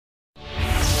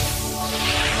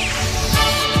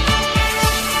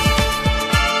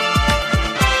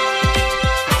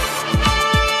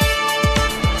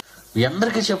మీ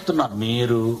అందరికీ చెప్తున్నాను,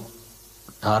 మీరు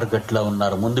టార్గెట్ లో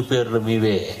ఉన్నారు. ముందు పేర్లు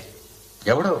మీవే.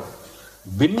 ఎవడు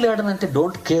బిన్ లాడెన్ అంటే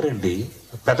డోంట్ కేర్ అండి.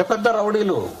 పెద్ద పెద్ద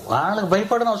రౌడీలు, వాళ్ళకి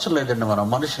భయపడని అవసరం లేదండి. మనం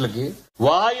మనుషులకి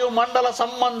వాయుమండల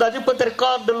సంబంధ అధిపతి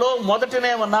రికార్డులో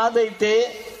మొదటినేమో నాదైతే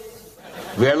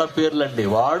వీళ్ళ పేర్లండి.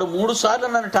 వాడు 3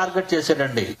 సార్లు నన్ను టార్గెట్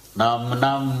చేశాడండి. నా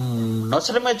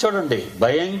నొసరమే చూడండి,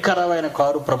 భయంకరమైన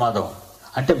కారు ప్రమాదం.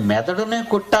 అంటే మెదడునే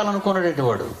కొట్టాలనుకున్నాడండి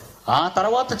వాడు. ఆ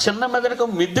తర్వాత చిన్న మెదడుకు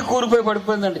మిద్ది కూలిపోయి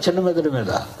పడిపోయిందండి. చిన్న మెదడు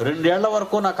మీద 2 ఏళ్ల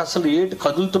వరకు నాకు అసలు ఏటి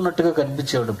కదులుతున్నట్టుగా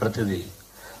కనిపించేవాడు ప్రతిదీ.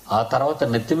 ఆ తర్వాత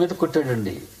నెత్తి మీద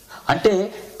కొట్టాడండి. అంటే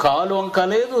కాలు వంక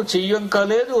లేదు, చెయ్యి వంక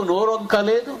లేదు, నోరు వంక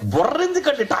లేదు.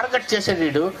 బుర్రెందుకండి టార్గెట్ చేశాడు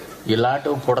వీడు.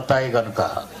 ఇలాంటివి పుడతాయి కనుక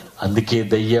అందుకే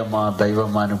దయ్యమా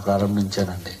దైవమా అని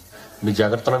ప్రారంభించానండి. మీ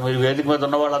జాగ్రత్తలో మీరు వేదిక మీద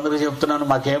ఉన్న వాళ్ళందరికీ చెప్తున్నాను,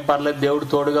 మాకేం పర్లేదు, దేవుడు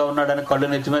తోడుగా ఉన్నాడని కళ్ళు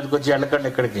నెత్తి మీదకి వచ్చి వెళ్ళకండి.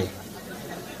 ఇక్కడికి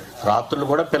రాత్రులు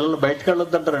కూడా పిల్లలు బయటకు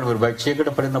వెళ్ళొద్దంటారండి. మీరు బయట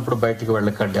చీకటి పడినప్పుడు బయటికి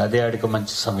వెళ్ళకండి. అదే ఆడికి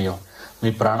మంచి సమయం. మీ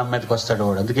ప్రాణం మీదకి వస్తాడు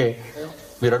వాడు. అందుకే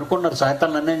మీరు అనుకుంటున్నారు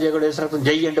సాయంత్రం నన్నేం చేయకూడదు, ఏసు రక్తం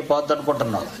జై అంటే పోద్ది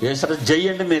అనుకుంటున్నావు. ఏసు రక్తం జై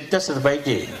అంటే నేను ఎత్తేస్తుంది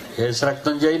పైకి. ఏసు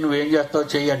రక్తం జై, నువ్వేం చేస్తావు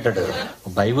చెయ్యి అంటాడు.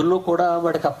 బైబిల్లో కూడా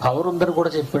వాడికి ఆ పవర్ ఉందని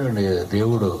కూడా చెప్పాడండి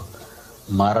దేవుడు.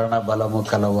 మరణ బలము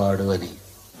కలవాడు అని.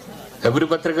 ఎబ్రీ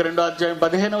పత్రిక 2వ అధ్యాయం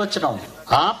 15వ వచనం.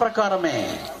 ఆ ప్రకారమే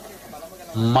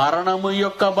మరణము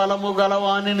యొక్క బలము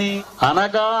గలవానిని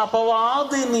అనగా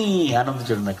అపవాదిని అనంది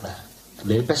చూడండి. అక్కడ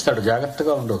లేపేస్తాడు.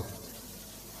 జాగ్రత్తగా ఉండు.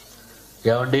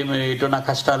 ఏమండి ఇటు నా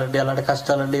కష్టాలండి, అలాంటి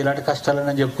కష్టాలండి, ఇలాంటి కష్టాలండి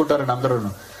అని చెప్పుకుంటారండి అందరూ.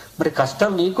 మరి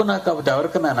కష్టాలు నీకు నాకు కాకపోతే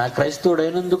ఎవరికైనా, నా క్రైస్తవుడు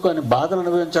అయినందుకు అని బాధలు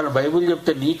అనుభవించాలని బైబుల్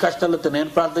చెప్తే నీ కష్టాలతో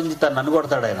నేను ప్రార్థించుతాను, నన్ను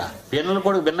కొడతాడు ఆయన. పిల్లలు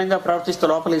కూడా భిన్నంగా ప్రవర్తిస్తూ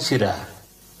లోపలేసిరా.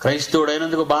 క్రైస్తవుడు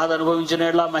అయినందుకు బాధ అనుభవించిన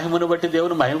ఏళ్ళ మహిమను బట్టి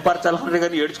దేవుని మహిమపరచాలన్నాడు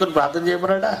కానీ ఏడ్చుకుని ప్రార్థన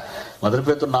చేయమన్నాడా? మొదటి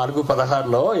పేతురు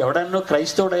 4:16లో ఎవడైనా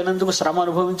క్రైస్తవుడు అయినందుకు శ్రమ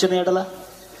అనుభవించిన ఏడలా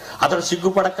అతడు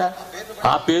సిగ్గుపడక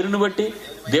ఆ పేరును బట్టి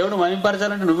దేవుని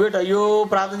మహిమపరచాలంటే నువ్వేటి అయ్యో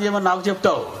ప్రార్థన చేయమని నాకు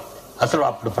చెప్తావు.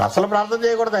 అసలు ప్రార్థన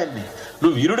చేయకూడదు ఆయన్ని.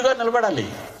 నువ్వు వీరుడిగా నిలబడాలి.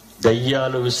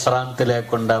 దయ్యాలు విశ్రాంతి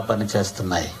లేకుండా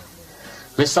పనిచేస్తున్నాయి.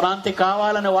 విశ్రాంతి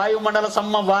కావాలని వాయుమండల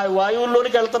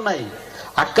వాయువుల్లోనికి వెళ్తున్నాయి.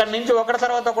 అక్కడి నుంచి ఒకటి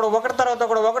తర్వాత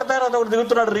ఒకడు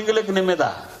దిగుతున్నాడు రింగులకి నీ మీద.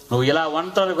 నువ్వు ఇలా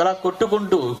వంటలు ఇలా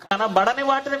కొట్టుకుంటూ కనబడని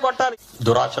వాటిని కొట్టాలి.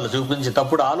 దురాశలు చూపించి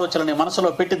తప్పుడు ఆలోచనని మనసులో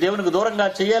పెట్టి దేవునికి దూరంగా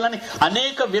చేయాలని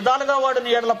అనేక విధాలుగా వాడు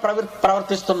నీ ఎడల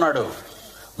ప్రవర్తిస్తున్నాడు.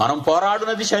 మనం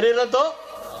పోరాడునది శరీరంతో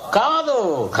కాదు,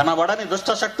 కనబడని దుష్ట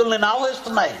శక్తుల్ని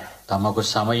ఆవహిస్తున్నాయి. తమకు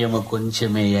సమయము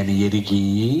కొంచెమే అని ఎరిగి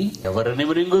ఎవరిని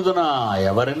మృంగుదునా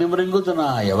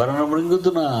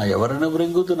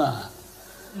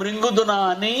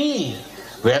అని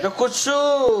వెతకొచ్చు.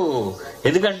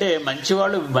 ఎందుకంటే మంచి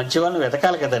వాళ్ళని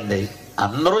వెతకాలి కదండి.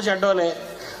 అందరూ చెడ్డోలే.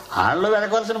 వాళ్ళు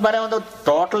వెతకవలసిన పనే ఉందో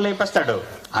టోటల్ లేపేస్తాడు.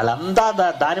 వాళ్ళంతా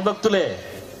దాని భక్తులే.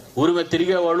 ఊరి మీద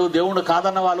తిరిగేవాళ్ళు, దేవుడు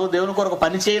కాదన్న వాళ్ళు, దేవుని కొరకు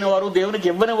పని చేయని వారు, దేవునికి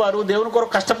ఇవ్వని వారు, దేవుని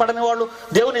కొరకు కష్టపడని వాళ్ళు,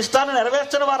 దేవుని ఇష్టాన్ని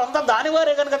నెరవేర్చిన వారంతా దాని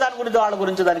వారే కనుక దాని గురించి వాళ్ళ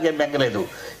గురించి దానికి ఏం బెంగలేదు.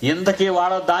 ఇంతకీ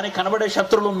దానికి కనబడే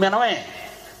శత్రువులు మనమే.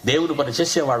 దేవుని పని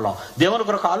చేసేవాళ్ళం, దేవుని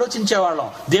కొరకు ఆలోచించేవాళ్ళం,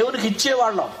 దేవునికి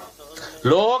ఇచ్చేవాళ్ళం.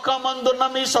 లోకమందున్న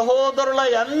మీ సహోదరుల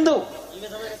యందు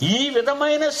ఈ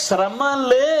విధమైన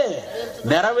శ్రమలే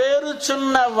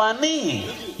నెరవేరుచున్నవని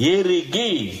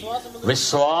ఎరిగి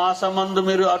విశ్వాసమందు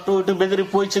మీరు అటు ఇటు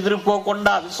బెదిరిపోయి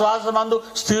చెదిరిపోకుండా విశ్వాసమందు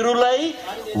స్థిరులై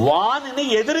వానిని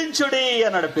ఎదిరించుడి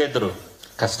అన్నాడు పేతురు.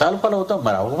 కష్టాలు ఫలవుతాం.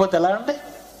 మరి అవ్వకపోతే ఎలా అండి?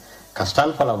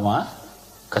 కష్టాలు ఫలమా?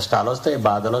 కష్టాలు వస్తాయి,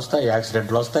 బాధలు వస్తాయి,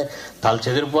 యాక్సిడెంట్లు వస్తాయి, తల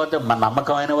చెదిరిపోతే మన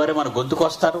నమ్మకమైన వారే మన గొంతుకు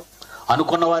వస్తారు,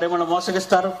 అనుకున్న వారే మనం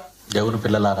మోసగిస్తారు. దేవుని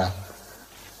పిల్లలారా,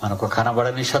 మనకు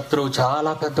కనబడని శత్రువు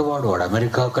చాలా పెద్దవాడు. వాడు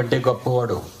అమెరికా కంటే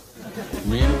గొప్పవాడు.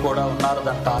 మీరు కూడా ఉన్నారు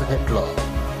దాని టార్గెట్ లో.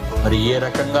 మరి ఏ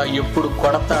రకంగా ఎప్పుడు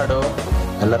కొడతాడో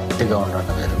అలర్ట్గా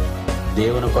ఉండండి. మీరు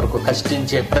దేవుని కొరకు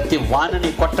కష్టించే ప్రతి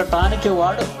వాణిని కొట్టడానికి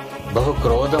వాడు బహు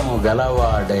క్రోధము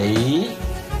గలవాడై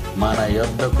మన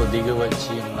యొద్దకు దిగి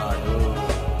వచ్చి ఉన్నాడు.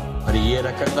 మరి ఏ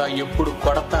రకంగా ఎప్పుడు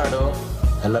కొడతాడో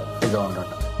అలర్ట్గా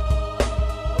ఉండండి.